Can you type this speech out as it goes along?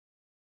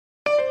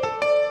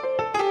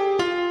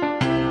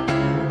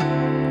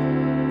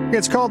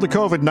It's called the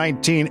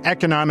COVID-19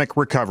 Economic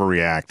Recovery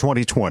Act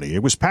 2020.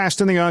 It was passed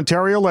in the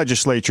Ontario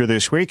legislature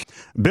this week.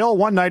 Bill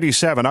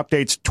 197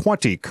 updates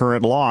 20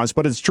 current laws,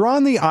 but it's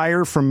drawn the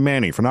ire from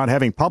many for not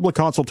having public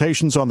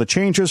consultations on the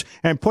changes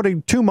and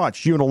putting too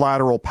much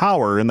unilateral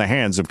power in the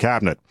hands of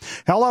Cabinet.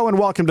 Hello and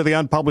welcome to the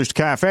Unpublished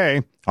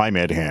Cafe. I'm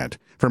Ed Hand.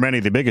 For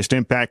many, the biggest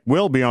impact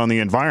will be on the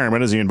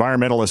environment as the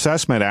Environmental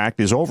Assessment Act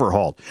is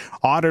overhauled.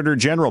 Auditor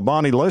General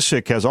Bonnie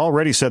Lysyk has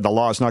already said the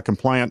law is not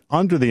compliant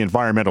under the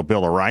Environmental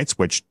Bill of Rights,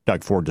 which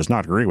Doug Ford does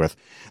not agree with.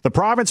 The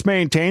province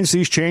maintains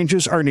these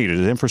changes are needed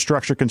as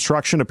infrastructure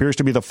construction appears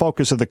to be the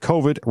focus of the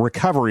COVID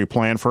recovery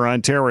plan for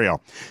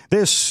Ontario.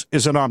 This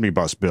is an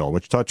omnibus bill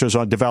which touches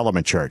on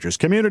development charges,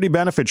 community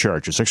benefit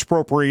charges,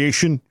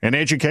 expropriation, and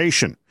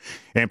education.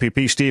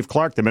 MPP Steve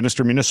Clark, the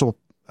Minister of Municipal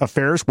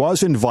Affairs,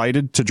 was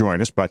invited to join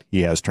us, but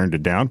he has turned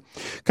it down.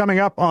 Coming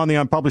up on the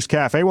Unpublished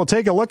Cafe, we'll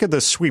take a look at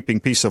this sweeping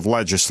piece of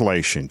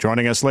legislation.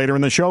 Joining us later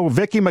in the show,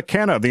 Vicky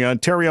McKenna of the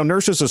Ontario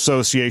Nurses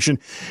Association,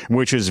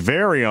 which is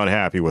very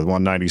unhappy with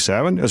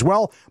 197. As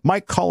well,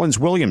 Mike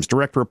Collins-Williams,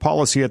 Director of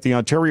Policy at the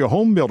Ontario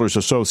Home Builders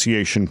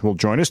Association, will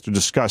join us to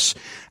discuss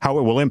how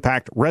it will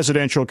impact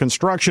residential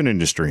construction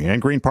industry.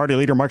 And Green Party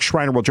leader Mark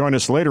Schreiner will join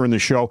us later in the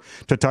show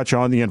to touch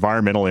on the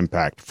environmental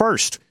impact.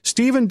 First,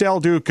 Stephen Del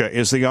Duca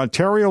is the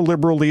Ontario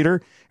Liberal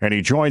leader, and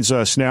he joins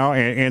us now.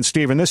 And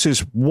Stephen, this is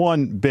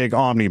one big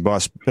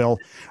omnibus bill.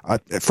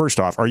 First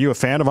off, are you a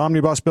fan of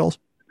omnibus bills?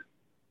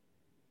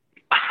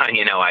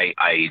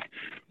 I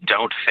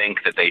don't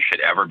think that they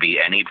should ever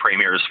be any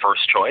premier's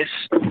first choice,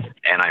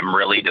 and I'm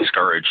really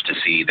discouraged to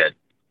see that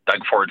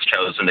Doug Ford's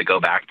chosen to go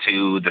back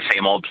to the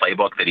same old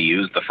playbook that he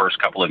used the first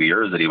couple of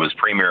years that he was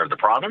premier of the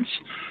province,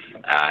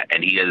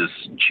 and he is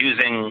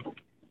choosing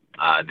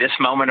this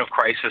moment of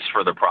crisis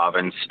for the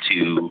province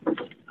to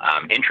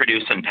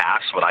introduce and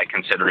pass what I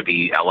consider to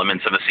be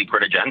elements of a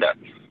secret agenda.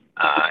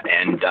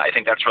 And I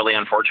think that's really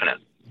unfortunate.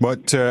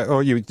 But,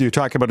 you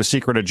talk about a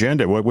secret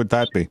agenda. What would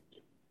that be?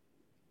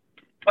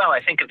 Well,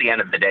 I think at the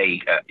end of the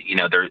day,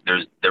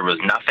 there was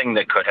nothing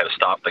that could have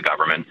stopped the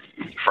government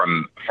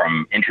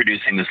from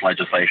introducing this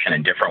legislation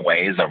in different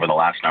ways over the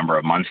last number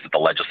of months that the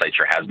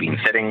legislature has been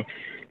sitting.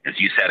 As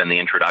you said in the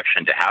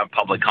introduction, to have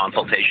public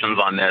consultations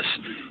on this.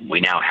 We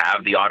now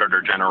have the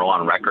Auditor General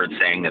on record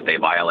saying that they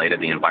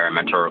violated the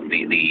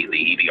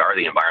EBR,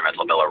 the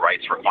Environmental Bill of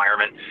Rights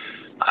requirement.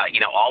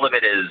 All of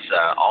it is,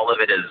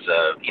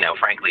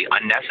 frankly,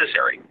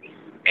 unnecessary.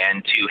 And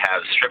to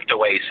have stripped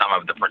away some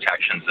of the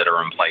protections that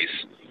are in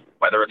place,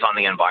 whether it's on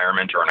the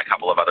environment or in a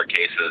couple of other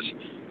cases,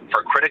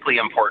 for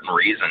critically important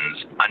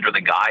reasons under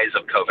the guise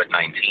of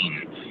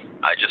COVID-19,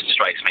 just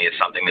strikes me as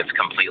something that's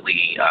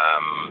completely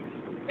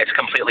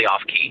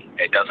off key.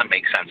 It doesn't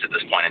make sense at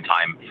this point in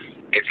time.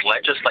 It's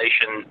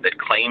legislation that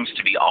claims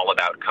to be all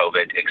about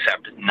COVID,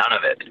 except none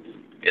of it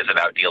is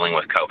about dealing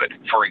with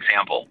COVID. For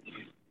example,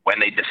 when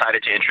they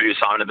decided to introduce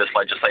omnibus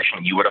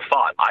legislation, I would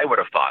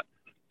have thought,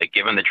 that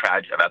given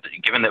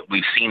that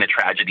we've seen a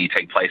tragedy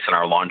take place in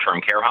our long-term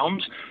care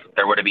homes,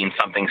 there would have been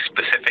something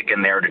specific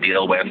in there to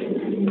deal with,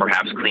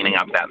 perhaps cleaning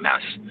up that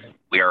mess.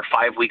 We are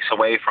 5 weeks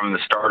away from the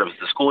start of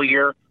the school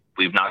year.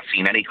 We've not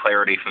seen any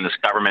clarity from this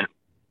government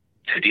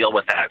to deal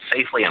with that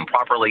safely and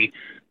properly.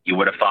 I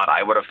would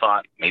have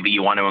thought, maybe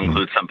you want to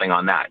include something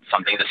on that,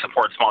 something to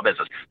support small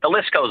business. The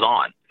list goes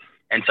on.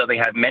 And so they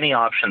had many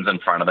options in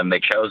front of them. They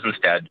chose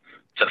instead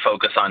to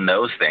focus on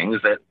those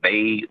things that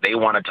they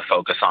wanted to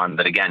focus on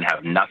that, again,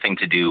 have nothing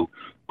to do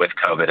with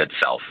COVID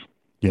itself.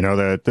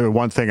 The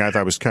one thing I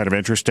thought was kind of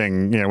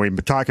interesting, we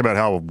talk about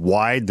how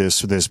wide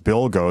this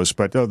bill goes,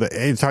 but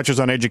it touches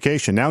on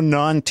education. Now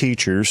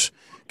non-teachers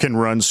can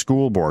run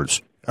school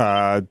boards.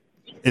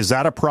 Is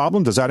that a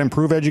problem? Does that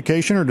improve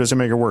education or does it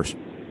make it worse?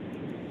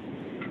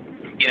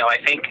 I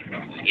think,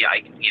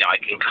 I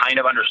can kind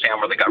of understand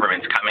where the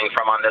government's coming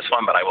from on this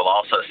one, but I will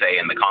also say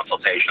in the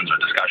consultations or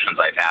discussions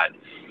I've had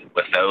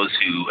with those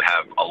who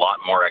have a lot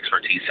more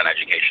expertise in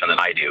education than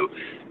I do,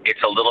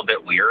 it's a little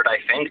bit weird, I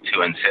think,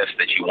 to insist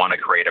that you want to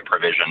create a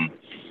provision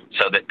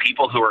so that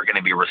people who are going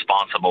to be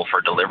responsible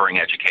for delivering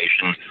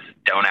education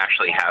don't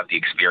actually have the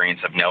experience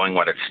of knowing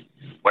what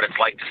it's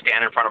like to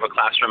stand in front of a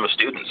classroom of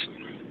students.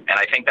 And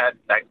I think that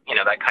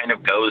kind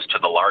of goes to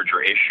the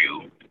larger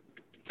issue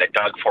that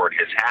Doug Ford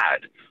has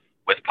had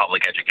with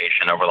public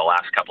education over the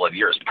last couple of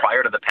years.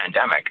 Prior to the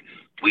pandemic,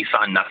 we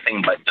saw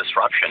nothing but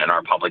disruption in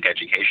our public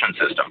education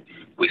system.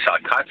 We saw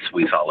cuts,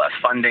 we saw less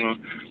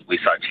funding, we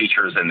saw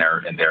teachers and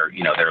their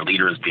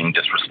leaders being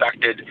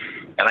disrespected.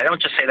 And I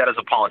don't just say that as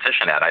a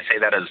politician, Ed. I say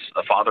that as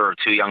a father of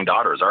two young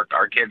daughters.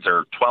 Our kids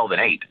are 12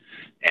 and 8,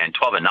 and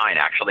 12 and 9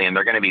 actually, and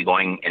they're going to be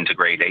going into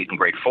grade 8 and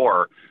grade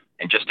 4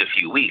 in just a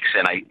few weeks.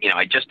 And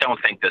I just don't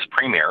think this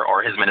premier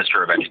or his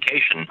Minister of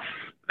Education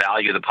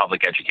value the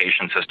public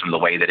education system the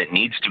way that it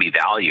needs to be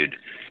valued,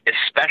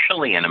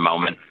 especially in a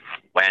moment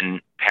when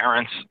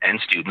parents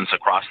and students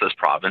across this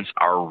province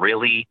are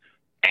really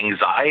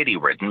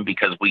anxiety-ridden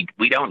because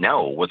we don't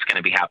know what's going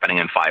to be happening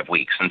in 5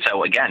 weeks. And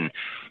so, again,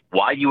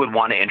 why you would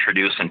want to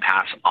introduce and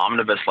pass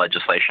omnibus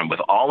legislation with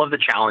all of the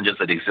challenges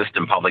that exist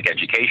in public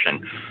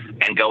education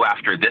and go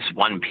after this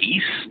one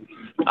piece,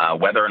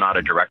 whether or not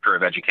a director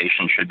of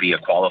education should be a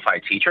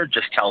qualified teacher,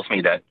 just tells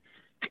me that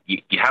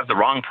you have the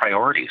wrong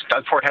priorities.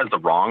 Doug Ford has the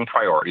wrong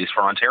priorities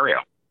for Ontario.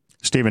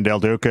 Stephen Del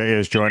Duca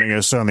is joining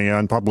us on the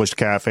Unpublished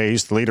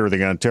Cafes, the leader of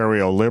the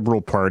Ontario Liberal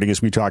Party, as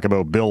we talk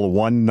about Bill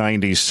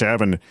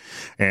 197.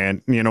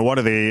 And, one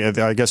of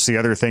the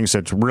other things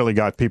that really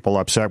got people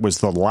upset was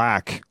the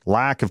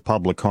lack of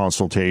public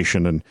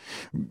consultation. And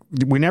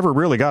we never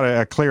really got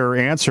a clear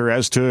answer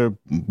as to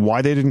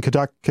why they didn't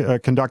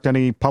conduct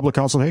any public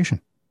consultation.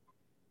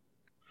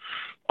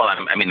 Well,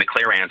 the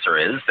clear answer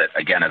is that,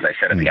 again, as I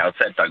said at the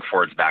outset, Doug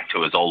Ford's back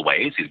to his old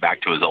ways. He's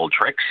back to his old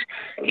tricks.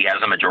 He has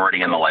a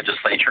majority in the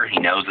legislature. He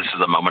knows this is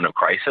a moment of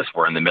crisis.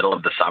 We're in the middle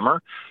of the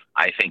summer.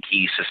 I think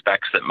he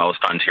suspects that most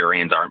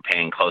Ontarians aren't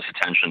paying close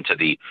attention to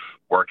the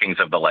workings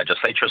of the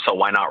legislature, so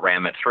why not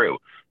ram it through?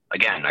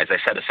 Again, as I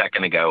said a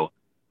second ago,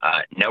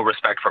 no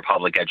respect for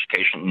public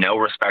education, no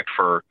respect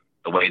for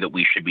the way that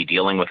we should be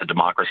dealing with a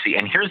democracy.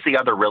 And here's the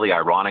other really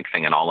ironic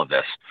thing in all of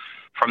this.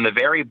 From the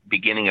very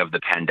beginning of the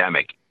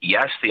pandemic,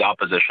 yes, the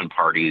opposition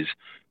parties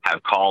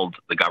have called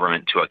the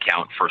government to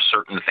account for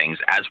certain things,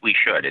 as we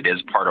should. It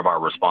is part of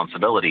our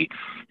responsibility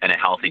in a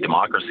healthy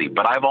democracy.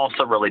 But I've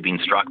also really been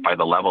struck by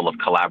the level of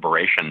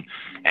collaboration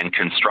and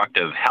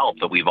constructive help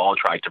that we've all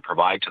tried to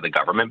provide to the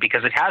government,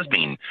 because it has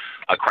been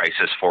a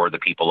crisis for the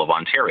people of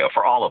Ontario,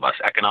 for all of us,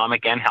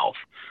 economic and health.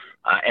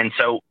 And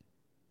so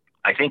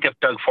I think if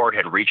Doug Ford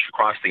had reached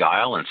across the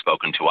aisle and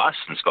spoken to us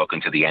and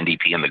spoken to the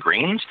NDP and the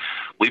Greens,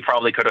 we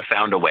probably could have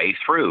found a way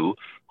through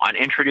on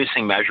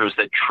introducing measures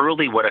that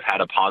truly would have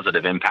had a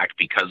positive impact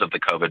because of the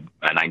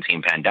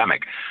COVID-19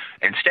 pandemic.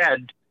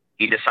 Instead,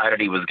 he decided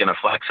he was going to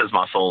flex his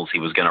muscles. He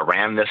was going to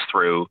ram this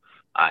through.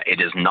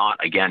 It is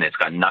not, again, it's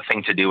got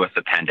nothing to do with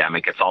the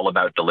pandemic. It's all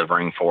about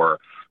delivering for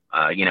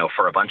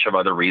a bunch of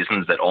other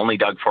reasons that only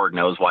Doug Ford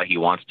knows why he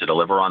wants to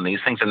deliver on these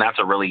things. And that's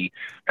really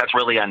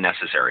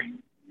unnecessary.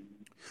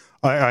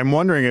 I'm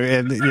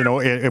wondering,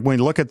 when we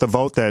look at the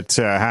vote that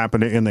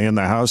happened in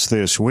the House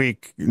this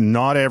week,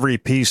 not every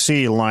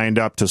PC lined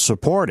up to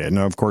support it. And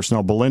of course,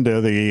 now Belinda,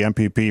 the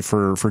MPP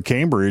for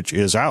Cambridge,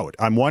 is out.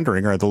 I'm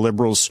wondering, are the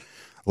Liberals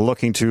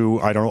looking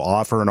to,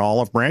 offer an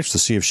olive branch to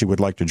see if she would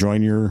like to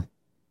join your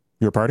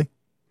party?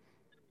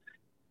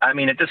 At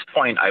this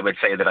point, I would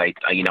say that I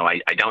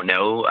don't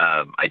know.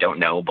 I don't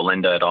know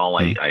Belinda at all.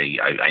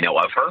 I know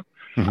of her.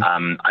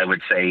 Mm-hmm. I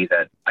would say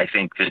that I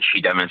think that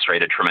she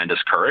demonstrated tremendous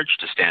courage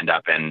to stand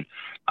up and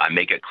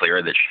make it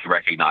clear that she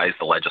recognized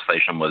the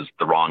legislation was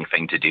the wrong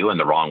thing to do and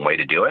the wrong way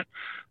to do it.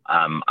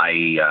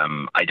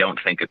 I don't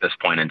think at this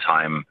point in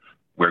time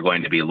we're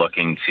going to be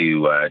looking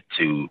to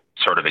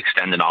sort of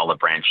extend an olive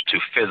branch to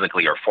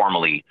physically or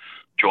formally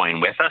join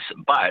with us.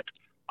 But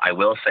I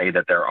will say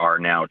that there are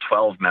now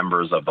 12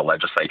 members of the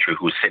legislature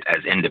who sit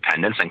as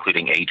independents,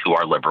 including 8 who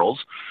are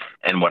Liberals.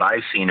 And what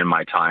I've seen in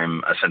my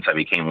time since I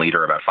became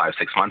leader about 5-6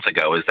 months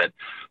ago is that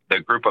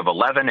the group of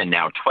 11 and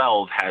now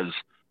 12 has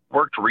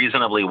worked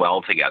reasonably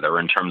well together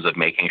in terms of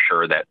making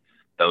sure that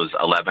those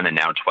 11 and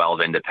now 12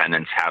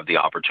 independents have the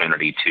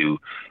opportunity to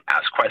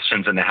ask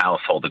questions in the House,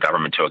 hold the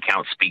government to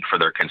account, speak for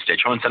their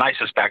constituents. And I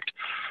suspect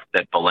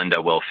that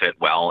Belinda will fit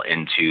well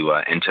into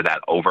that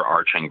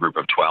overarching group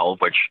of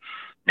 12, which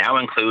now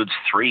includes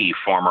 3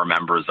 former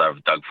members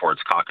of Doug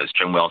Ford's caucus,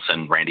 Jim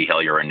Wilson, Randy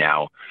Hillier, and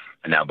now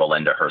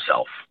Belinda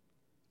herself.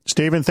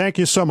 Stephen, thank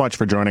you so much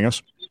for joining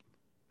us.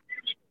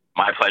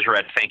 My pleasure,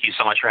 Ed. Thank you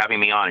so much for having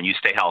me on, and you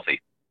stay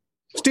healthy.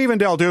 Stephen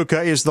Del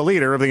Duca is the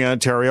leader of the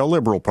Ontario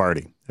Liberal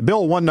Party.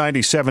 Bill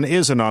 197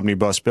 is an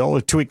omnibus bill.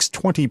 It tweaks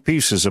 20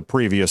 pieces of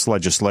previous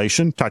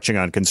legislation touching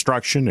on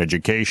construction,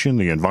 education,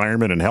 the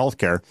environment, and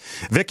healthcare.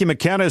 Vicki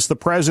McKenna is the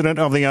president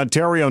of the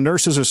Ontario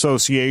Nurses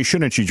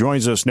Association, and she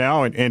joins us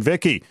now. And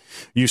Vicki,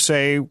 you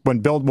say when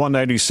Bill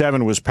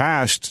 197 was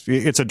passed,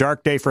 it's a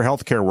dark day for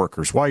healthcare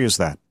workers. Why is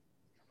that?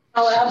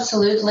 Oh,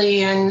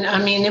 absolutely. And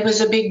it was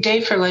a big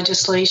day for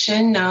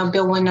legislation.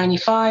 Bill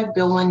 195,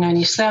 Bill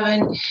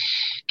 197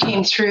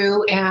 came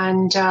through.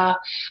 And I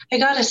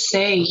got to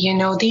say,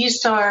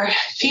 these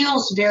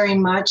feels very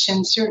much,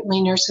 and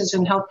certainly nurses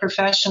and health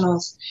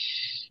professionals,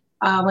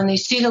 when they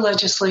see the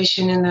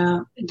legislation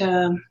and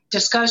the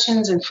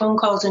discussions and phone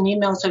calls and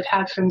emails I've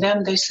had from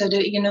them, they said,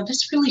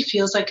 this really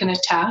feels like an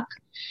attack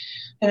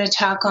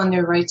on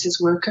their rights as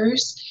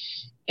workers.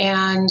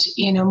 And,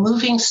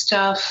 moving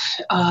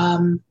stuff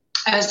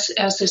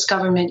as this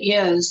government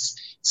is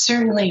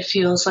certainly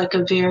feels like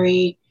a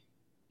very,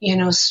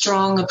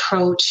 strong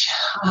approach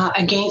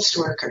against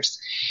workers.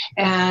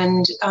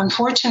 And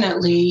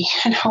unfortunately,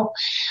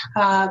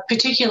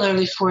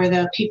 particularly for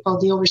the people,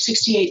 the over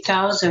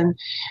 68,000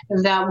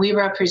 that we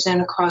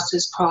represent across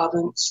this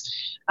province,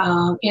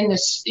 in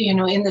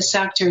the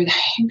sector,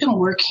 they've been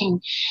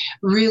working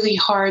really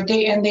hard.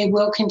 They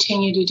will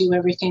continue to do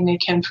everything they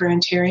can for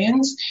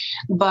Ontarians,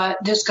 but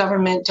this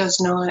government does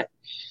not.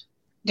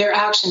 Their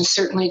actions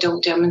certainly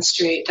don't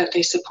demonstrate that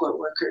they support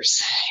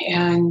workers,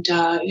 and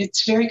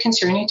it's very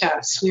concerning to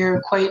us.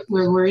 We're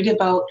worried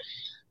about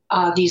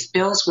these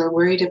bills. We're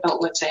worried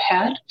about what's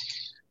ahead.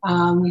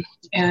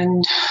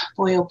 And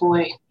boy, oh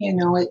boy,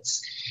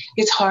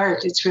 it's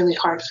hard. It's really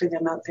hard for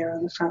them out there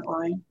on the front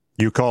line.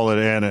 You call it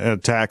an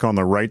attack on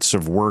the rights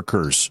of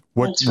workers.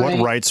 What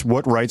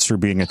rights are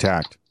being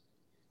attacked?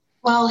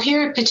 Well,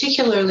 here,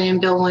 particularly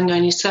in Bill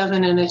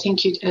 197, and I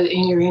think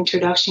in your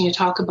introduction, you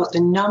talk about the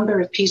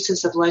number of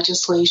pieces of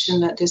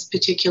legislation that this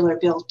particular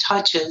bill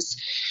touches.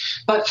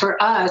 But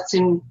for us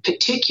in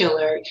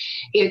particular,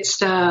 it's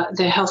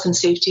the health and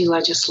safety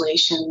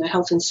legislation, the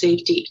Health and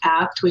Safety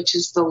Act, which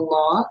is the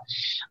law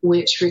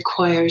which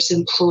requires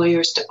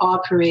employers to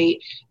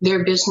operate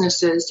their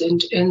businesses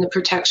in the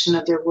protection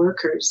of their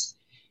workers,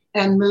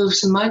 and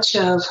moves much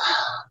of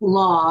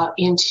law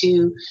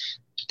into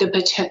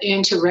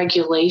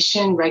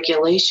regulation.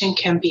 Regulation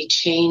can be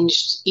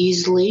changed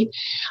easily,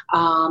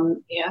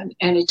 and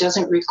it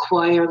doesn't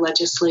require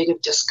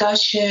legislative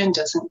discussion,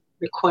 doesn't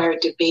require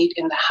debate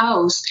in the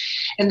House.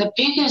 And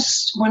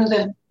one of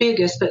the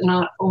biggest, but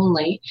not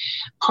only,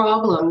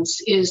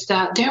 problems is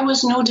that there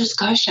was no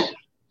discussion.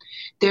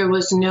 There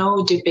was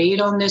no debate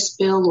on this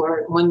bill,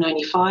 or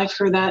 195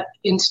 for that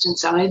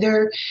instance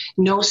either.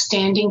 No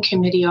standing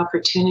committee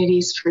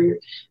opportunities for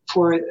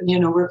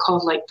we're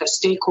called like the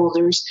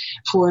stakeholders,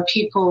 for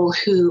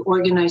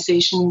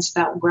organizations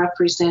that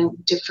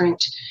represent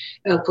different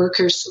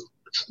workers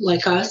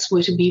like us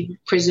would be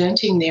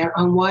presenting there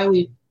on why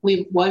we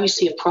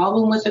see a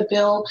problem with a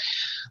bill,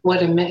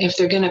 if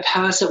they're going to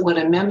pass it, what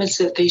amendments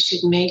that they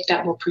should make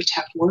that will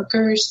protect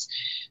workers.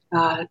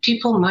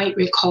 People might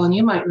recall, and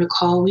you might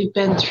recall, we've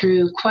been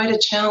through quite a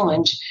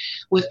challenge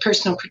with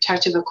personal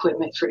protective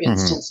equipment, for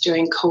instance,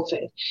 during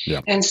COVID,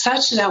 and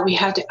such that we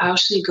had to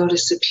actually go to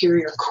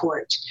Superior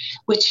Court,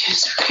 which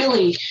is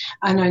really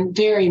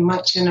very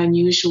much an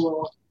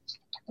unusual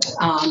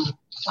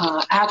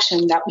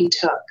action that we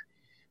took.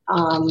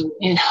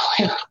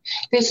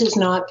 This is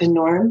not the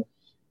norm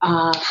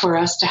for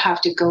us to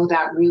have to go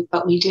that route,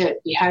 but we did.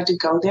 We had to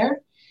go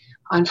there,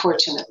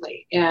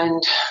 unfortunately.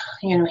 And,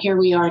 here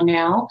we are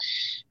now,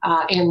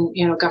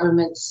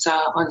 government's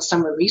on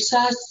summer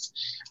recess,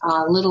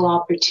 little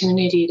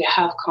opportunity to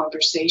have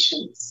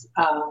conversations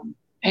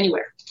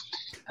anywhere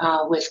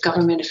with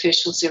government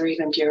officials or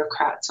even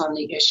bureaucrats on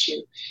the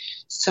issue.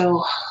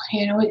 So,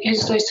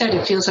 as I said,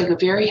 it feels like a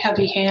very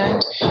heavy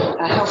hand.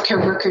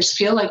 Healthcare workers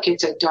feel like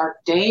it's a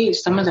dark day.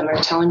 Some of them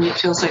are telling me it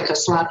feels like a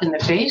slap in the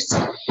face.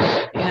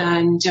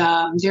 And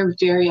they're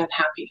very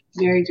unhappy,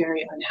 very,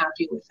 very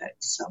unhappy with it.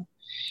 So,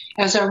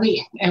 as are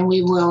we. And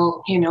we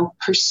will,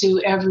 pursue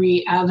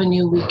every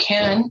avenue we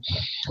can,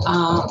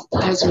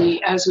 as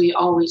we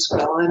always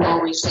will and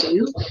always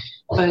do.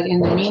 But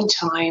in the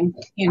meantime,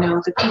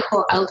 the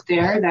people out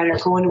there that are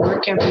going to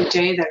work every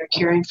day, that are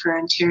caring for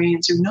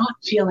Ontarians, are not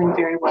feeling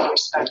very well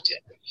respected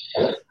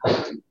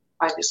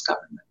by this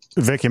government.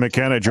 Vicki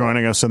McKenna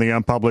joining us in the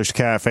Unpublished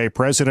Cafe,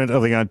 president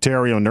of the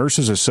Ontario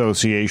Nurses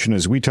Association,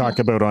 as we talk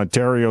about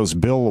Ontario's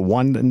Bill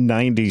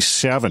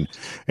 197.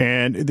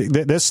 And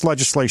this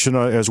legislation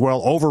as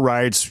well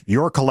overrides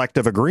your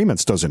collective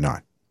agreements, does it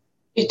not?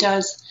 It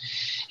does.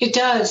 It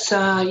does.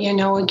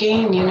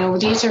 Again,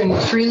 these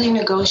are freely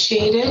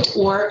negotiated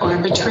or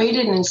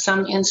arbitrated in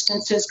some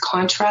instances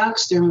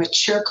contracts. They're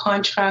mature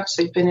contracts.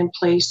 They've been in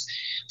place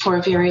for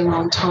a very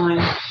long time.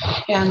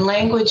 And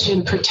language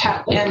and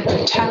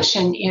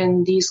protection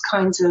in these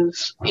kinds of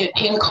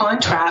in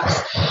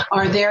contracts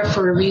are there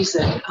for a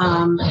reason.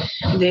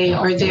 They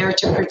are there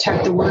to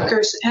protect the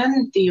workers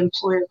and the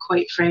employer,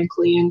 quite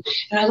frankly. And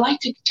I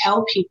like to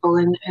tell people,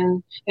 and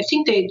I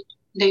think they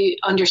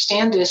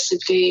understand this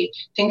if they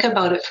think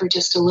about it for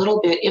just a little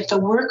bit. If the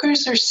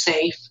workers are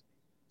safe,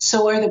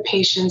 so are the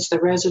patients, the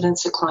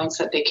residents, the clients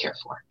that they care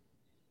for.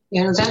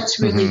 That's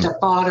really the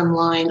bottom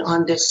line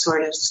on this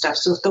sort of stuff.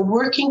 So if the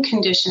working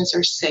conditions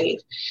are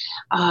safe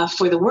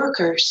for the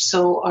workers,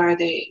 so are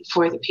they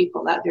for the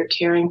people that they're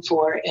caring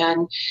for.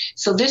 And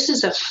so this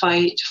is a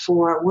fight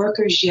for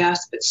workers,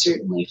 yes, but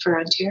certainly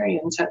for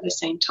Ontarians at the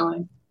same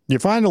time. You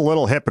find a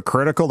little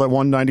hypocritical that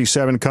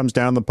 197 comes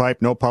down the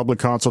pipe, no public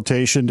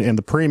consultation, and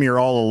the Premier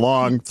all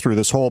along through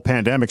this whole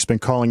pandemic has been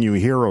calling you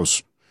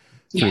heroes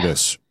through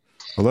this.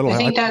 I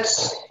think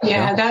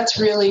that's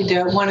really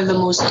one of the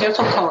most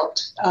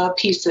difficult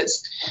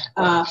pieces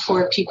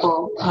for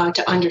people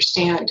to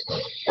understand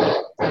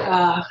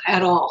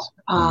at all.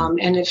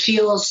 And it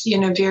feels,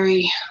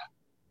 very.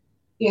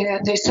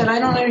 They said, I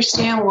don't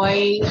understand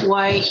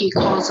why he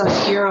calls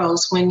us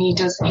heroes when he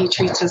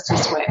treats us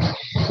this way.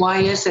 Why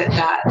is it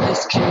that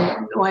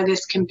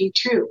this can be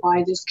true?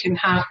 Why this can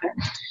happen?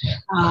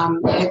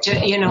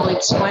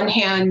 It's one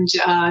hand,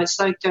 it's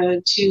like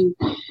there's two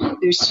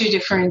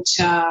different,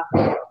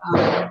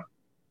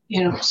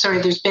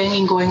 there's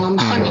banging going on.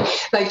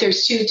 Like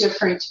there's two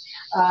different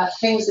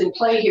things in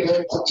play here.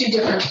 It's two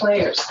different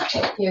players.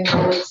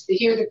 It's to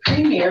hear the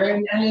Premier,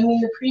 and I mean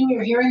the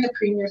Premier, hearing the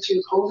Premier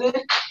through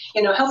COVID.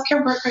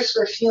 Healthcare workers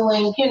were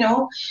feeling,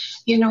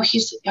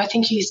 I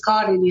think he's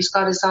got it. He's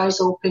got his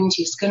eyes opened.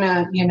 He's going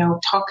to,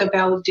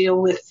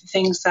 deal with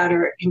things that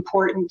are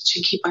important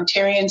to keep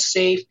Ontarians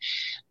safe.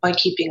 by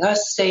keeping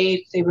us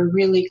safe. They were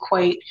really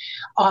quite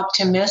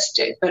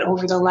optimistic. But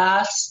over the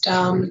last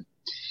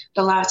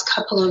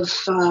couple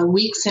of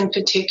weeks in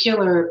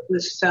particular,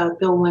 with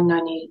Bill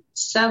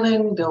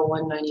 197, Bill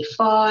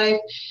 195,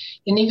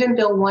 and even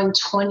Bill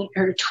 120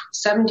 or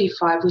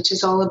 75, which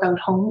is all about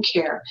home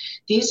care.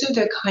 These are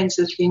the kinds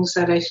of things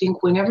that I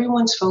think when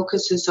everyone's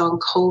focus is on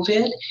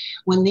COVID,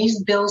 when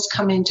these bills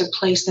come into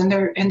place, and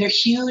they're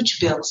huge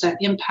bills that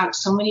impact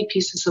so many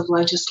pieces of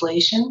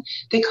legislation,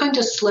 they kind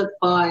of slip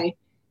by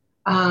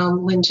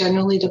when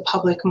generally the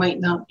public might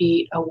not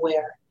be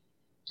aware.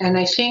 And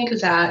I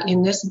think that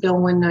in this Bill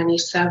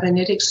 197,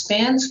 it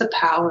expands the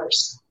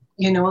powers.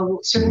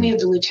 Certainly of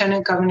the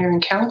Lieutenant Governor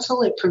and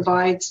Council, it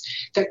provides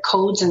that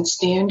codes and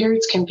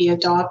standards can be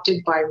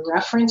adopted by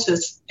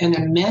reference and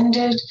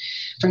amended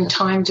from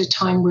time to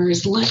time,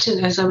 whereas,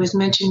 as I was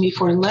mentioning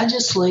before,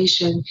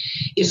 legislation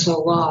is the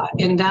law.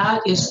 And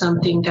that is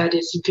something that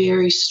is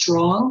very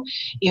strong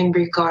in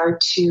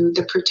regard to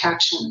the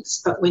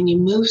protections. But when you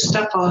move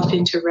stuff off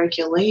into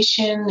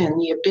regulation and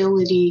the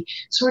ability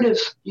sort of,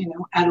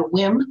 at a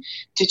whim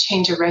to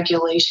change a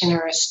regulation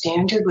or a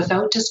standard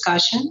without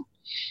discussion,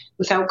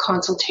 without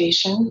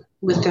consultation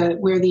with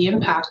where the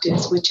impact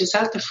is, which is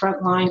at the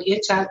front line,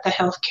 it's at the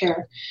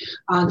healthcare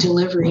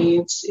delivery.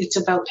 It's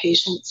about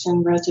patients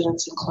and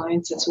residents and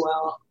clients as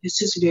well.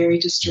 This is very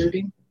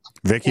disturbing.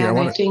 Vicki,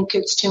 I think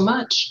it's too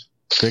much.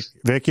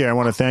 Vicki, I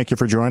want to thank you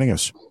for joining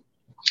us.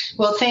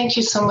 Well, thank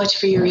you so much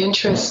for your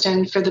interest,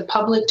 and for the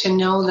public to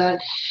know that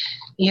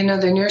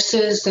the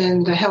nurses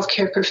and the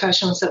healthcare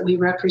professionals that we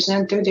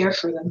represent, they're there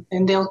for them,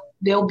 and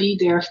they'll be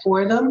there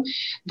for them.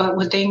 But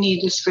what they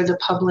need is for the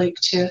public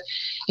to,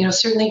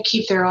 certainly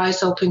keep their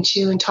eyes open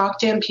too, and talk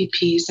to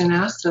MPPs and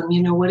ask them,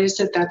 what is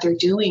it that they're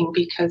doing?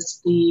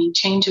 Because the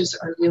changes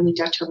are really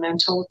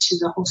detrimental to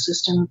the whole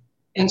system,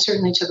 and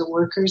certainly to the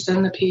workers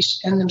and the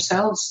patient and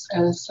themselves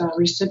as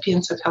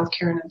recipients of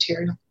healthcare in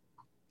Ontario.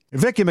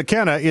 Vicki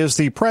McKenna is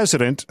the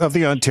president of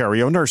the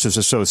Ontario Nurses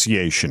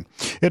Association.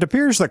 It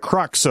appears the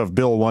crux of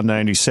Bill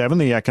 197,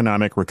 the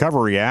Economic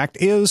Recovery Act,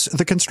 is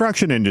the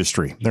construction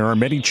industry. There are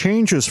many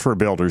changes for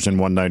builders in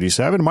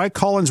 197. Mike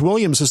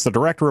Collins-Williams is the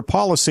Director of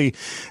Policy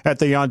at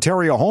the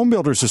Ontario Home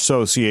Builders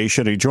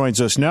Association. He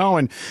joins us now.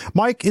 And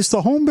Mike, is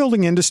the home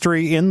building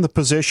industry in the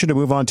position to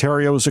move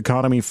Ontario's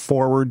economy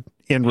forward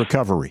in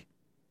recovery?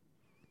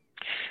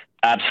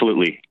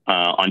 Absolutely.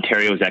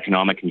 Ontario's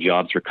economic and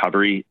jobs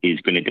recovery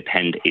is going to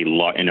depend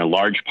in a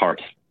large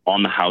part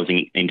on the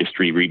housing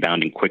industry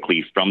rebounding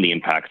quickly from the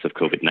impacts of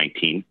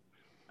COVID-19.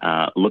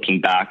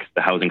 Looking back,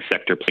 the housing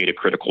sector played a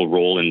critical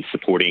role in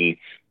supporting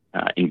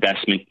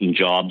investment in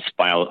jobs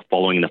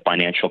following the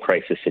financial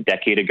crisis a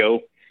decade ago,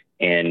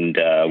 and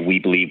we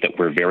believe that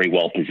we're very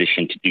well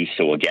positioned to do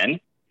so again.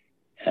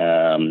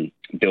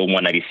 Bill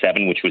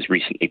 197, which was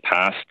recently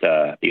passed,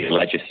 the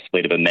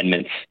legislative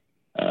amendments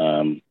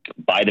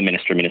by the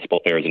Minister of Municipal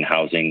Affairs and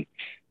Housing,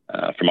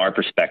 from our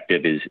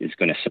perspective, is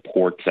going to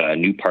support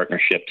new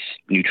partnerships,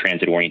 new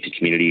transit-oriented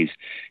communities,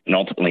 and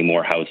ultimately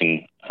more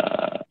housing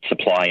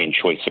supply and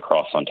choice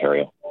across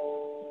Ontario.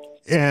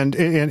 And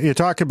you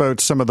talk about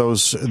some of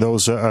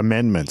those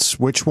amendments.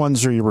 Which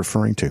ones are you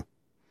referring to?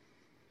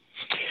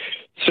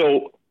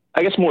 So,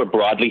 I guess more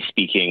broadly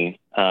speaking,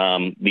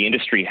 the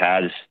industry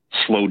has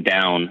slowed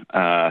down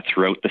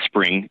throughout the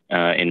spring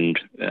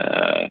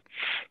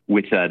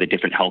with the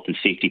different health and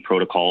safety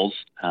protocols.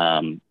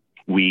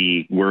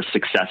 We were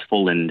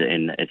successful, and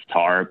it's to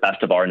our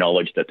best of our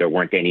knowledge that there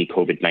weren't any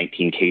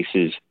COVID-19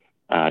 cases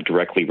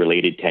directly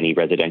related to any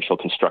residential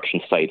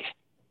construction sites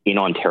in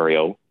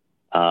Ontario.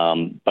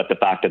 But the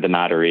fact of the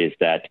matter is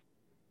that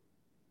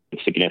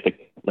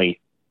significantly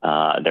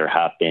there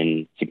have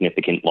been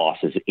significant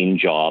losses in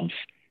jobs.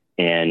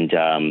 And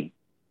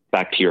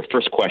back to your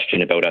first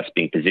question about us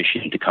being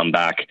positioned to come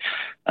back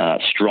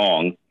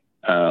strong,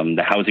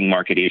 the housing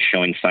market is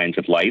showing signs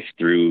of life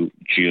through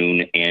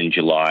June and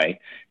July.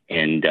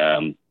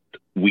 And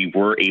we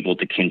were able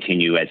to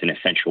continue as an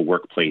essential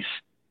workplace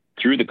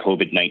through the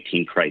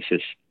COVID-19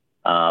 crisis.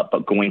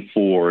 But going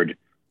forward,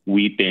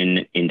 we've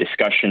been in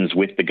discussions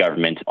with the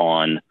government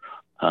on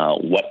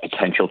what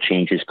potential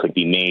changes could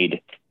be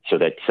made so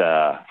that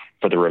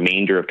for the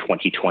remainder of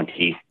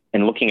 2020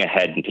 and looking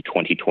ahead into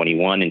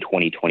 2021 and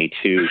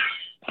 2022,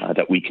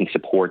 that we can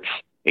support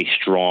a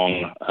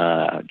strong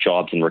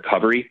jobs and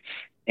recovery.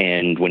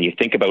 And when you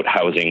think about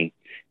housing,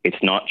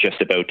 it's not just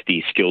about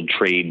the skilled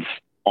trades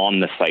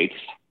on the sites.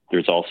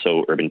 There's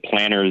also urban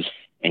planners,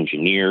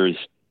 engineers,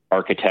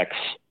 architects,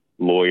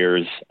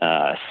 lawyers,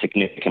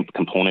 significant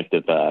component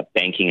of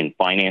banking and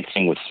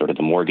financing with sort of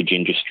the mortgage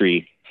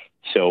industry.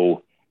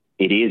 So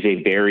it is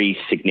a very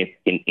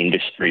significant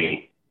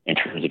industry in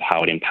terms of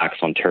how it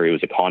impacts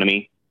Ontario's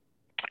economy.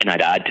 And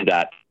I'd add to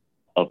that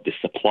of the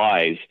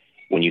supplies,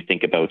 when you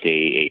think about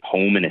a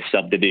home in a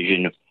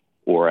subdivision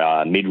or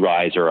a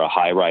mid-rise or a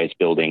high-rise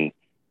building,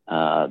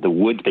 the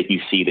wood that you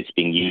see that's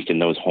being used in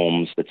those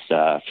homes,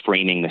 that's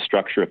framing the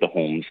structure of the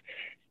homes,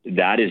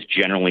 that is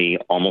generally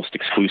almost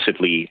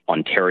exclusively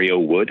Ontario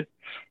wood,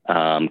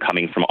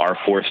 coming from our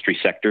forestry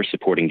sector,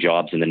 supporting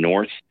jobs in the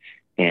north.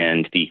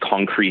 and the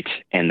concrete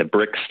and the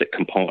bricks that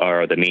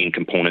are the main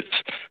components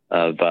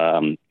of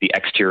the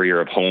exterior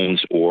of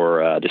homes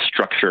or the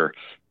structure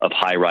of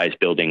high-rise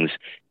buildings.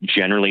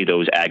 Generally,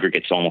 those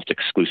aggregates almost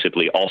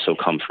exclusively also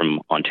come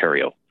from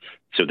Ontario.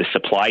 So the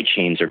supply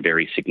chains are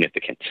very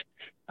significant.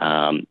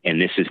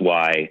 And this is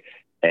why,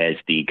 as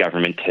the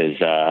government has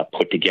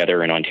put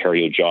together an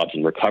Ontario Jobs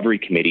and Recovery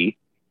Committee,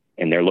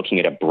 and they're looking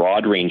at a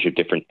broad range of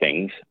different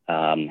things.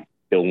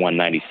 Bill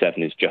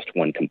 197 is just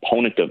one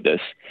component of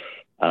this.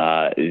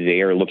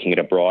 They are looking at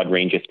a broad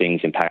range of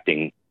things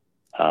impacting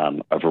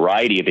a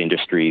variety of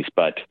industries,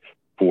 but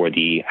for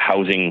the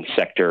housing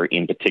sector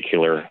in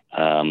particular,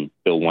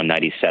 Bill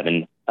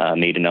 197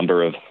 made a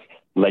number of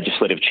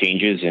legislative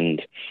changes,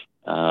 and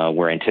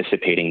we're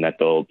anticipating that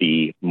there'll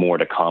be more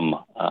to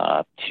come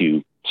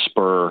to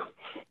spur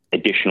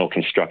additional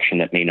construction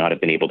that may not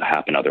have been able to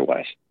happen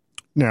otherwise.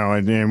 Now,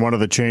 and one of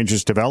the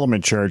changes,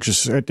 development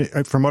charges,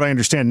 from what I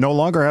understand, no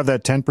longer have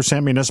that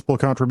 10% municipal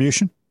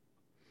contribution?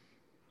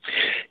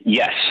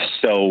 Yes.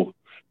 So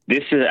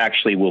this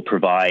actually will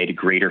provide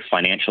greater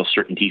financial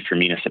certainty for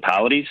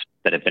municipalities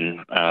that have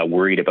been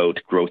worried about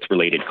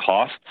growth-related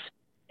costs.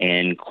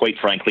 And quite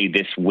frankly,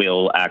 this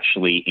will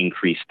actually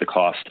increase the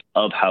cost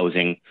of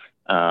housing,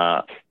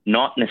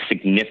 not in a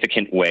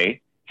significant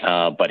way,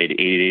 but it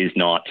is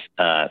not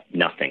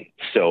nothing.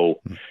 So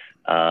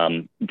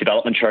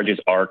development charges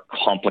are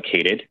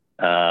complicated.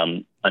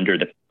 Under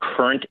the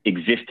current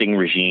existing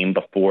regime,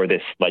 before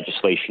this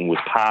legislation was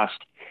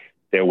passed,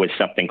 there was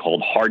something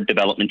called hard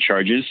development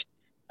charges.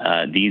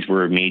 These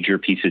were major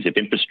pieces of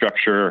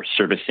infrastructure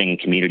servicing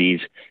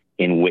communities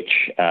in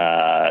which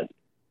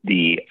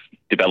the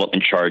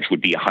development charge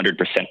would be 100%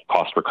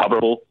 cost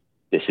recoverable.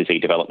 This is a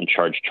development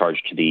charge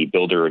charged to the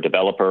builder or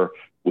developer,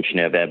 which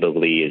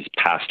inevitably is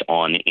passed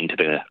on into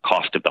the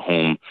cost of the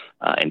home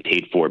and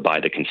paid for by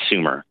the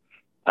consumer.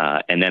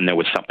 And then there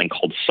was something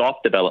called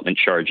soft development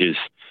charges,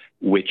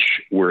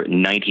 which were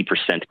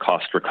 90%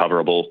 cost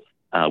recoverable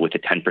with a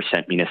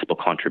 10% municipal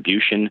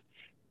contribution.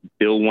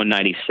 Bill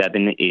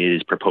 197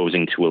 is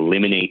proposing to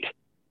eliminate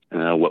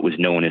what was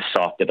known as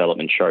soft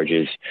development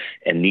charges,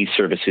 and these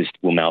services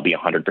will now be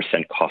 100%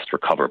 cost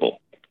recoverable.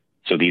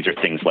 So these are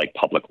things like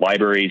public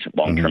libraries,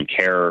 long-term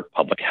care,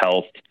 public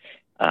health,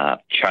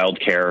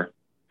 childcare,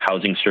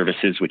 housing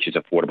services, which is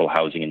affordable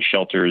housing and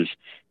shelters,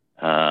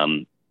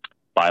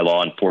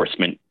 bylaw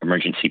enforcement,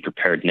 emergency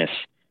preparedness.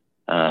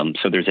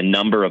 So there's a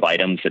number of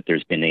items that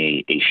there's been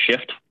a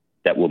shift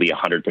that will be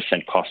 100%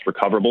 cost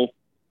recoverable.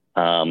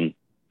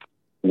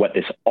 What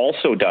this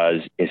also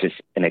does is it's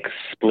an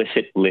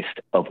explicit list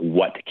of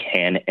what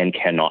can and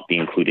cannot be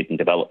included in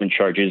development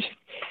charges.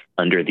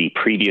 Under the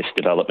previous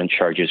development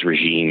charges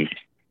regime,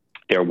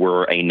 there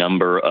were a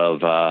number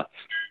of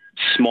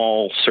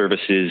small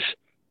services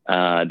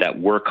that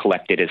were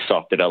collected as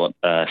soft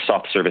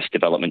service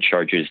development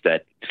charges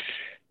that,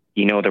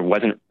 there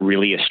wasn't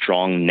really a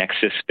strong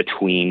nexus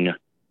between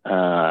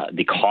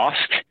the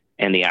cost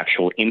and the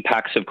actual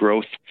impacts of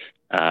growth.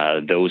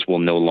 Those will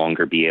no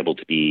longer be able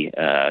to be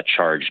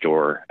charged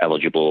or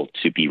eligible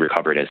to be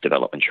recovered as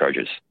development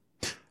charges.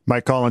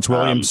 Mike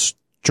Collins-Williams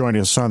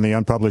joining us on the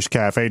Unpublished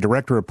Cafe,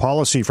 Director of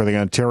Policy for the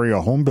Ontario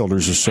Home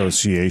Builders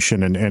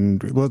Association.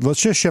 And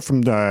let's just shift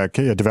from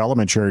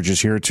development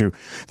charges here to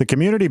the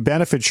community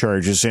benefit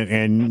charges.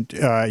 And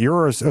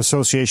your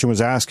association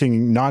was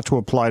asking not to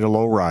apply to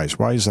low-rise.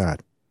 Why is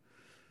that?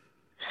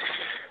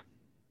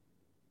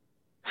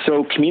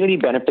 So community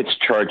benefits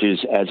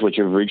charges, as was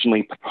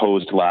originally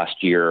proposed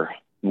last year,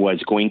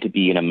 was going to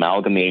be an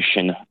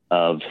amalgamation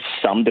of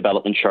some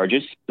development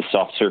charges, the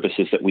soft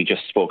services that we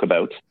just spoke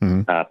about,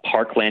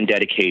 parkland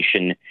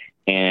dedication,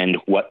 and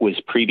what was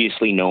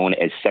previously known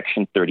as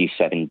Section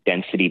 37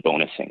 density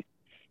bonusing.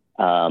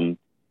 And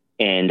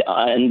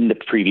in the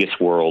previous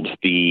world,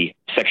 the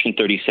Section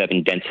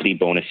 37 density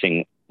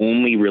bonusing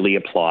only really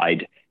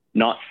applied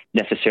not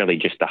necessarily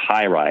just to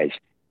high-rise,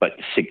 but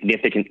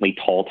significantly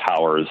tall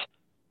towers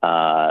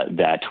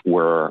that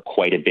were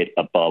quite a bit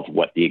above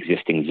what the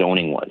existing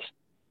zoning was.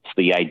 So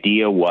the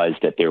idea was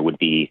that there would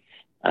be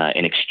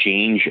an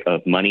exchange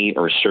of money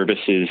or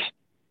services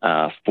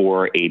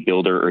for a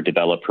builder or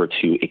developer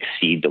to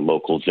exceed the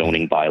local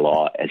zoning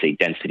bylaw as a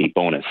density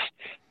bonus.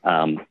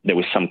 There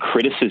was some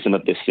criticism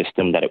of this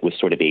system that it was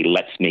sort of a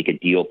let's make a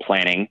deal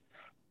planning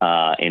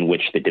in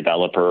which the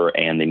developer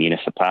and the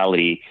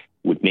municipality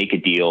would make a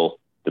deal,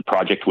 the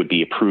project would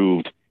be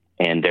approved,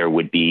 and there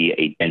would be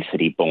a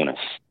density bonus.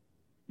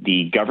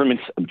 The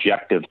government's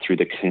objective through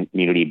the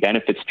community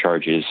benefits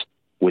charges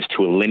was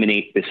to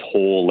eliminate this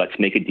whole let's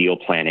make a deal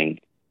planning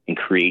and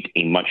create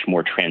a much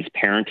more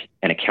transparent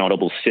and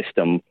accountable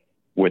system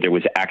where there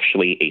was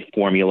actually a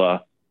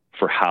formula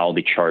for how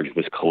the charge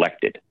was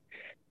collected.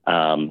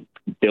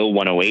 Bill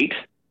 108,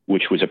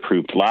 which was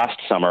approved last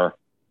summer,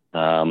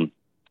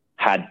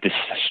 had this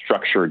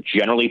structure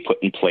generally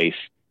put in place,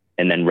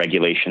 and then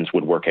regulations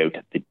would work out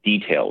the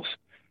details.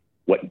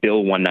 What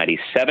Bill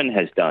 197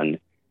 has done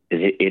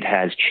is it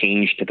has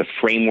changed the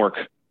framework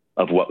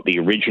of what the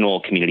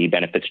original community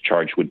benefits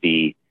charge would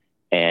be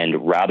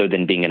And rather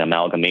than being an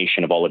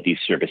amalgamation of all of these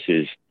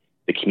services,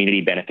 the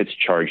community benefits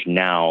charge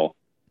now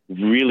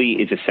really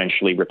is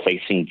essentially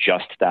replacing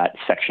just that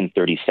Section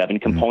 37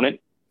 component.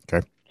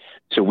 Okay.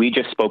 So we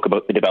just spoke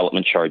about the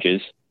development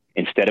charges.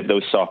 Instead of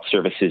those soft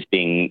services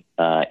being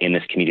in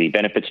this community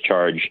benefits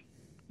charge,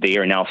 they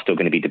are now still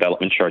going to be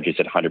development charges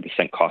at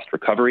 100% cost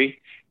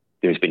recovery.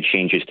 There's been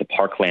changes to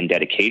parkland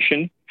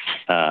dedication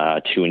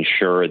to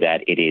ensure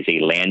that it is a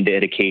land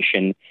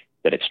dedication,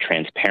 that it's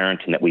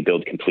transparent, and that we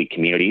build complete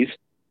communities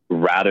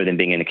rather than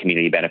being in a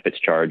community benefits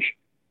charge.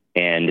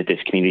 And this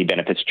community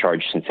benefits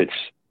charge, since it's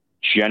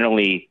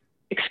generally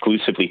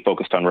exclusively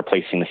focused on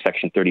replacing the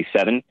Section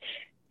 37,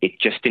 it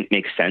just didn't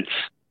make sense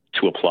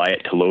to apply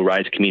it to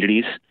low-rise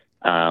communities.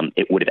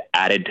 It would have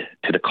added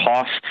to the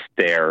costs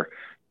there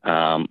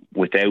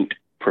without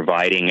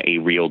providing a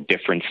real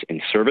difference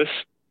in service,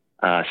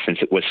 since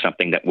it was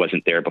something that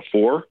wasn't there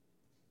before.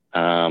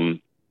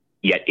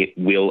 Yet it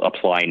will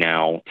apply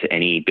now to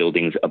any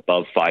buildings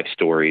above 5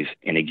 stories.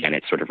 And again,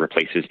 it sort of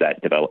replaces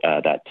that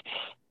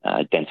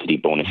density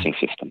bonusing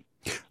system.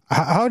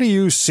 How do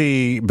you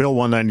see Bill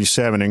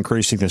 197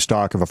 increasing the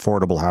stock of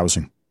affordable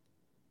housing?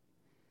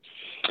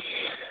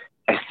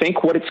 I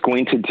think what it's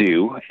going to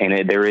do,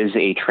 and there is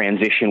a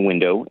transition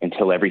window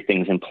until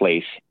everything's in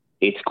place,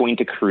 it's going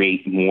to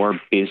create more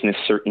business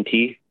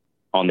certainty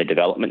on the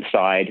development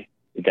side,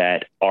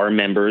 that our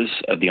members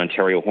of the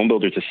Ontario Home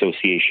Builders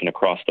Association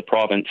across the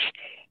province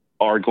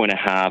are going to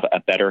have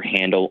a better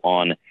handle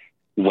on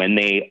when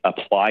they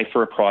apply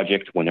for a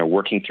project, when they're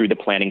working through the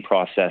planning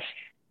process.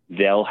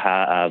 They'll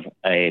have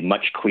a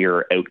much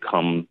clearer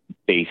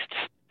outcome-based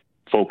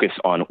focus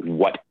on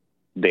what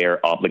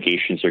their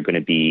obligations are going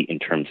to be in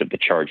terms of the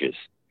charges.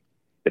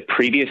 The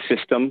previous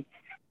system,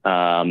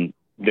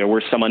 there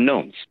were some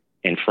unknowns,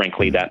 and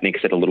frankly, that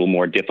makes it a little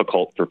more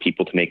difficult for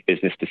people to make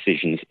business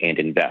decisions and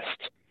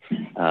invest.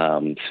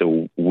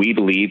 So we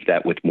believe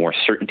that with more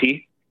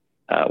certainty,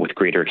 with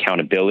greater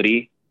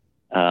accountability,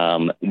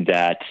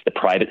 that the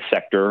private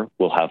sector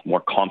will have more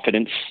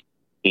confidence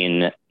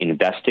in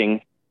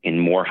investing in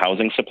more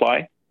housing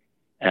supply.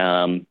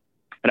 And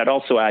I'd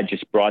also add,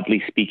 just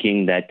broadly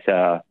speaking,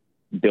 that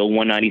Bill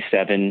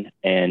 197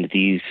 and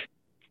these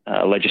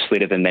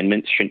legislative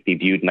amendments shouldn't be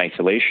viewed in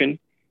isolation.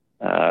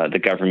 The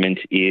government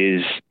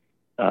is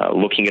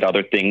looking at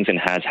other things and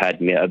has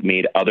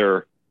made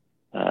other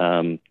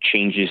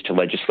changes to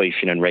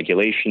legislation and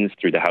regulations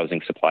through the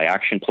Housing Supply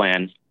Action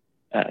Plan,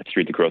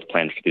 through the Growth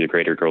Plan for the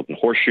Greater Golden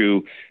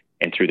Horseshoe,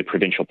 and through the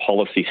provincial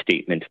policy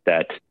statement,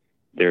 that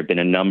there have been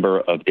a number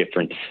of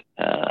different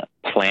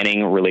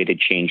planning-related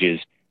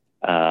changes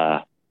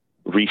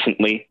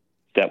recently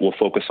that will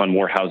focus on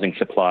more housing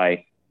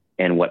supply.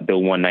 And what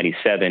Bill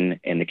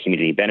 197 and the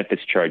community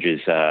benefits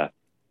charges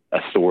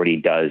authority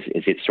does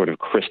is it sort of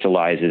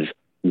crystallizes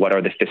what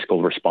are the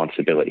fiscal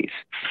responsibilities.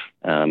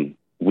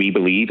 We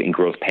believe in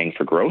growth paying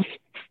for growth.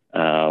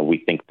 We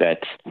think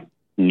that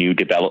new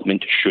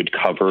development should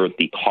cover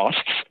the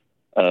costs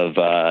of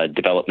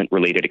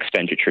development-related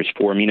expenditures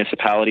for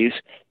municipalities.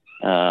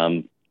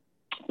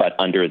 But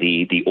under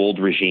the old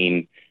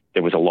regime,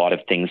 there was a lot of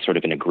things sort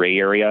of in a gray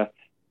area.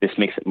 This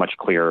makes it much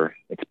clearer.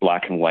 It's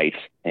black and white,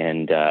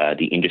 and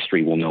the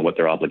industry will know what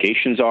their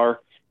obligations are.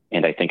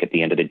 And I think at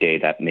the end of the day,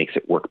 that makes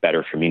it work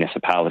better for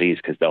municipalities,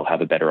 because they'll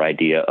have a better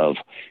idea of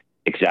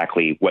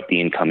exactly what the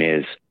income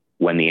is,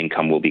 when the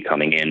income will be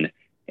coming in,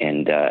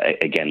 and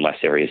again, less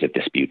areas of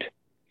dispute.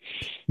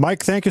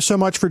 Mike, thank you so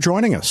much for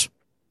joining us.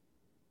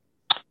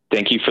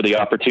 Thank you for the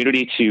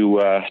opportunity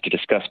to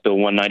discuss Bill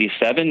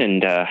 197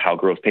 and how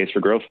growth pays for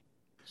growth.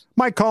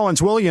 Mike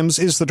Collins-Williams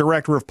is the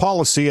Director of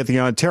Policy at the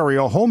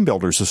Ontario Home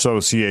Builders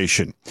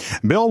Association.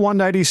 Bill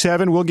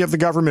 197 will give the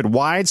government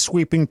wide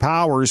sweeping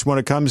powers when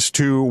it comes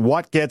to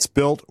what gets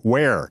built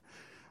where.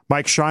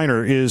 Mike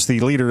Shiner is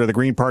the leader of the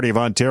Green Party of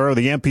Ontario,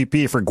 the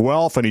MPP for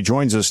Guelph, and he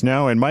joins us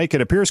now. And Mike,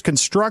 it appears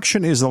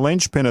construction is the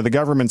linchpin of the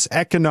government's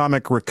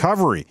economic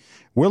recovery.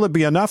 Will it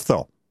be enough,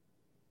 though?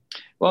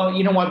 Well,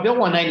 you know what? Bill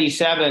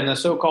 197, the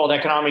so-called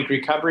economic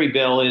recovery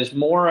bill, is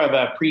more of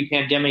a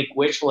pre-pandemic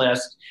wish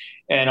list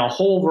in a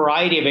whole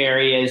variety of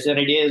areas than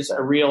it is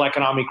a real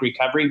economic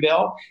recovery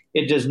bill.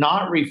 It does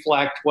not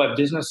reflect what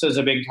businesses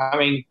have been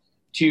coming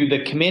to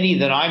the committee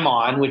that I'm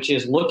on, which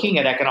is looking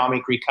at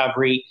economic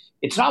recovery.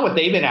 It's not what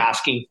they've been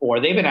asking for.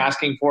 They've been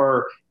asking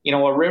for,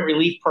 a rent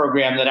relief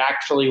program that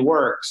actually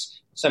works,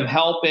 some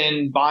help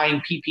in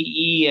buying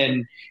PPE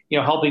and,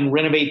 helping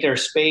renovate their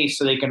space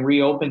so they can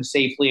reopen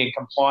safely and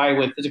comply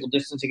with physical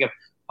distancing of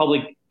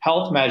public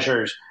health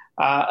measures,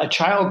 a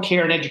child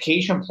care and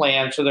education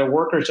plan so their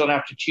workers don't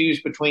have to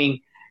choose between,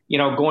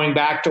 going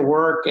back to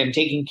work and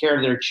taking care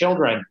of their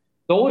children.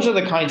 Those are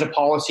the kinds of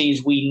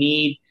policies we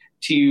need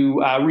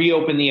to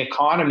reopen the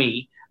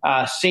economy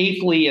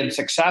safely and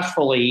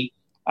successfully,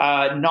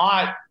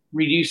 not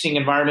reducing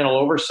environmental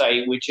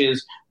oversight, which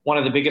is one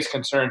of the biggest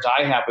concerns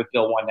I have with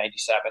Bill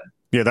 197.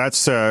 Yeah,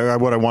 that's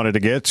what I wanted to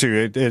get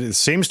to. It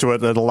seems to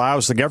it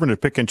allows the government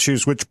to pick and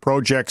choose which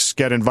projects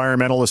get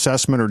environmental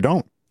assessment or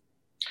don't.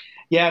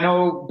 Yeah,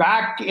 no,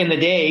 back in the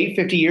day,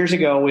 50 years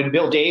ago, when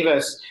Bill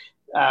Davis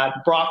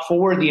brought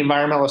forward the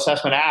Environmental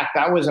Assessment Act,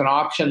 that was an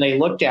option they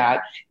looked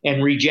at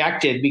and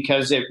rejected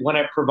because it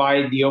wouldn't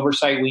provide the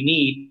oversight we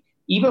need.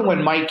 Even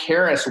when Mike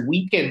Harris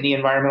weakened the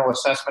Environmental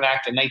Assessment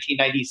Act in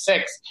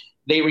 1996,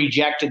 they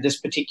rejected this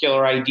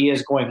particular idea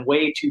as going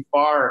way too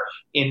far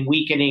in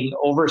weakening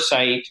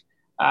oversight.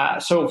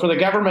 So for the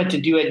government to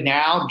do it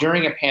now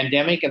during a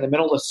pandemic in the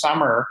middle of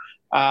summer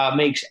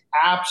makes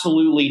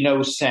absolutely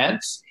no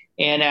sense.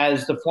 And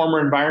as the former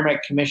Environment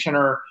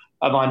Commissioner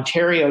of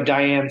Ontario,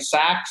 Diane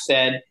Sachs,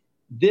 said,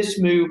 this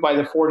move by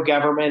the Ford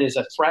government is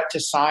a threat to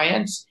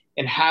science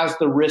and has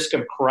the risk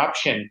of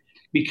corruption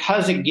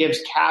because it gives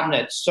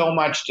cabinet so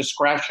much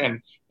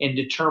discretion in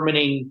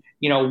determining,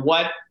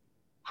 what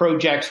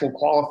projects will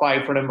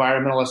qualify for an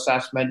environmental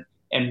assessment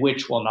and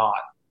which will not.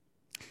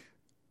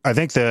 I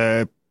think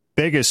the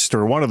biggest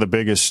or one of the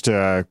biggest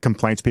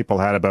complaints people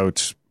had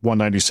about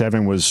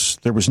 197 was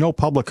there was no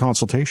public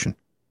consultation.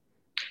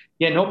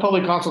 Yeah, no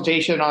public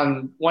consultation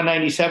on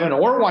 197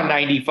 or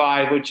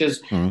 195, which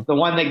is the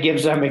one that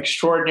gives them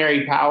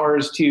extraordinary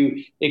powers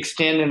to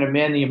extend and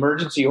amend the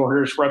emergency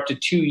orders for up to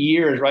 2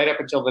 years, right up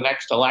until the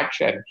next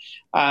election.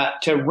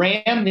 To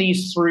ram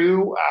these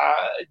through,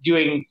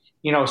 doing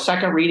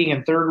second reading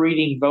and third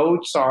reading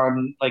votes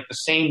on like the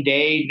same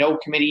day, no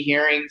committee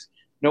hearings,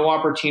 no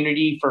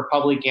opportunity for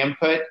public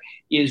input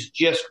is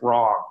just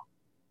wrong.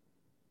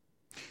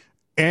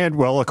 And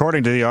well,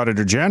 according to the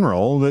Auditor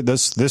General,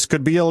 this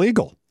could be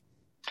illegal.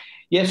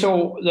 Yeah,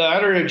 so the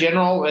Auditor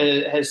General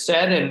has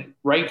said, and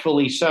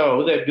rightfully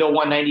so, that Bill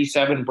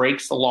 197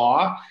 breaks the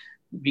law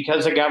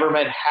because the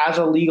government has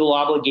a legal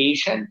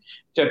obligation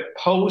to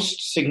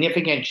post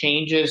significant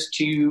changes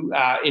to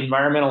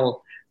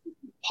environmental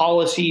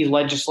policies,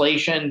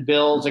 legislation,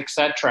 bills,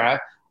 etc.,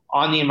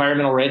 on the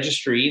environmental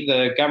registry.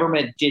 The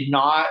government did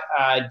not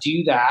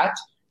do that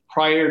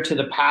prior to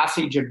the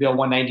passage of Bill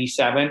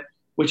 197,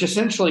 which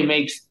essentially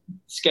makes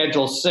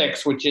Schedule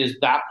 6, which is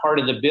that part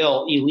of the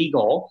bill,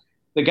 illegal.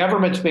 The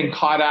government's been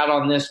caught out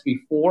on this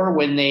before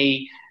when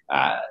they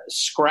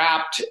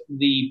scrapped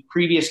the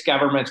previous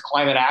government's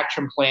climate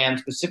action plan,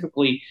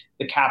 specifically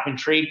the cap and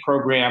trade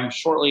program,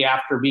 shortly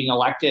after being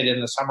elected in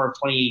the summer of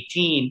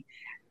 2018.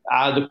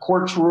 The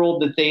courts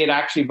ruled that they had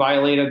actually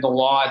violated the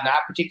law in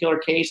that particular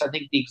case. I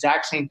think the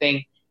exact same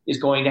thing is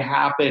going to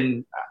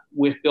happen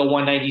with Bill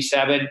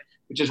 197,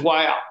 which is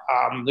why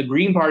the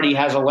Green Party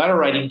has a letter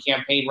writing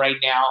campaign right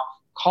now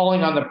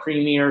calling on the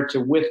Premier to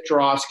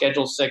withdraw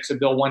Schedule 6 of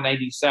Bill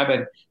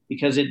 197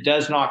 because it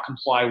does not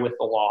comply with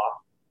the law.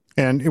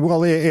 And,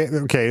 well,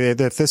 okay,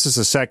 if this is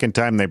the second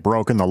time they've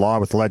broken the law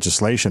with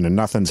legislation and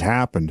nothing's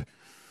happened,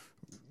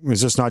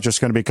 is this not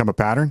just going to become a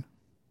pattern?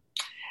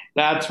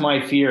 That's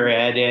my fear,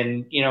 Ed.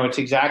 And, it's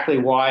exactly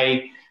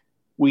why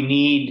we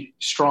need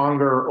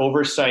stronger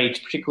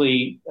oversight,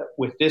 particularly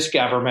with this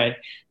government,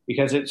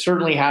 because it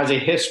certainly has a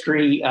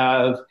history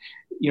of,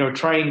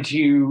 trying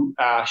to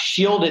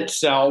shield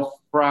itself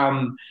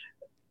from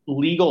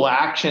legal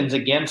actions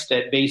against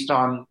it based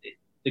on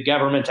the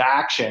government's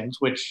actions,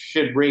 which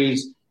should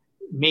raise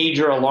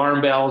major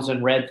alarm bells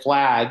and red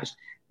flags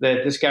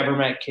that this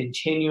government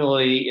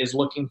continually is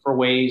looking for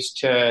ways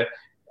to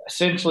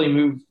essentially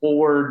move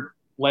forward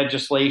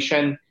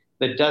legislation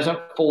that doesn't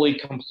fully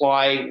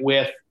comply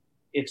with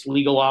its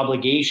legal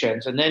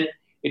obligations. And then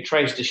it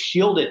tries to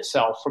shield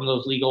itself from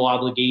those legal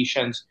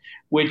obligations,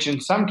 which in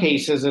some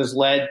cases has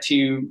led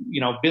to,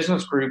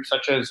 business groups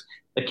such as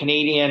the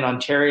Canadian,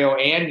 Ontario,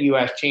 and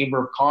U.S.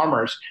 Chamber of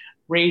Commerce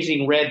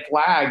raising red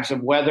flags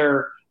of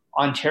whether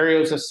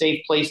Ontario is a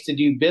safe place to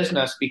do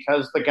business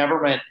because the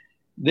government,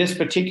 this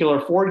particular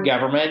Ford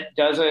government,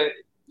 doesn't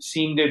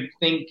seem to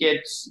think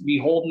it's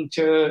beholden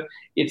to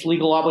its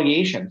legal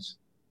obligations.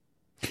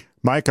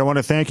 Mike, I want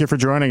to thank you for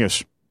joining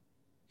us.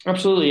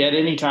 Absolutely, at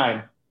any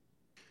time.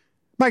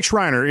 Mike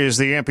Schreiner is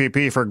the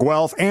MPP for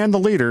Guelph and the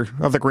leader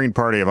of the Green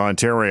Party of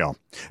Ontario.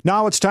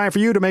 Now it's time for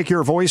you to make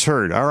your voice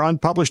heard. Our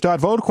unpublished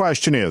 .vote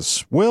question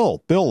is,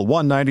 will Bill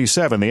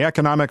 197, the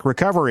Economic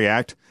Recovery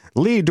Act,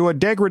 lead to a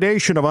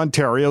degradation of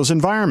Ontario's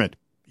environment?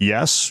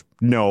 Yes,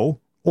 no,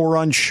 or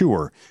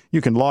unsure. You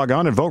can log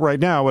on and vote right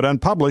now at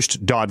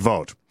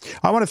unpublished.vote.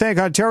 I want to thank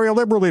Ontario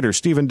Liberal leader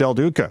Stephen Del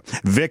Duca,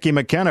 Vicky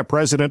McKenna,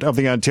 president of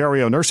the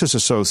Ontario Nurses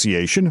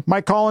Association,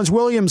 Mike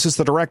Collins-Williams is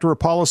the director of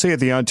policy at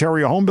the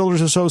Ontario Home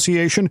Builders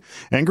Association,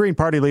 and Green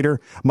Party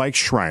leader Mike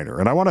Schreiner.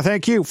 And I want to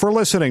thank you for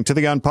listening to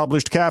the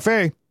Unpublished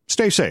Cafe.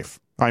 Stay safe.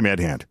 I'm Ed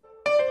Hand.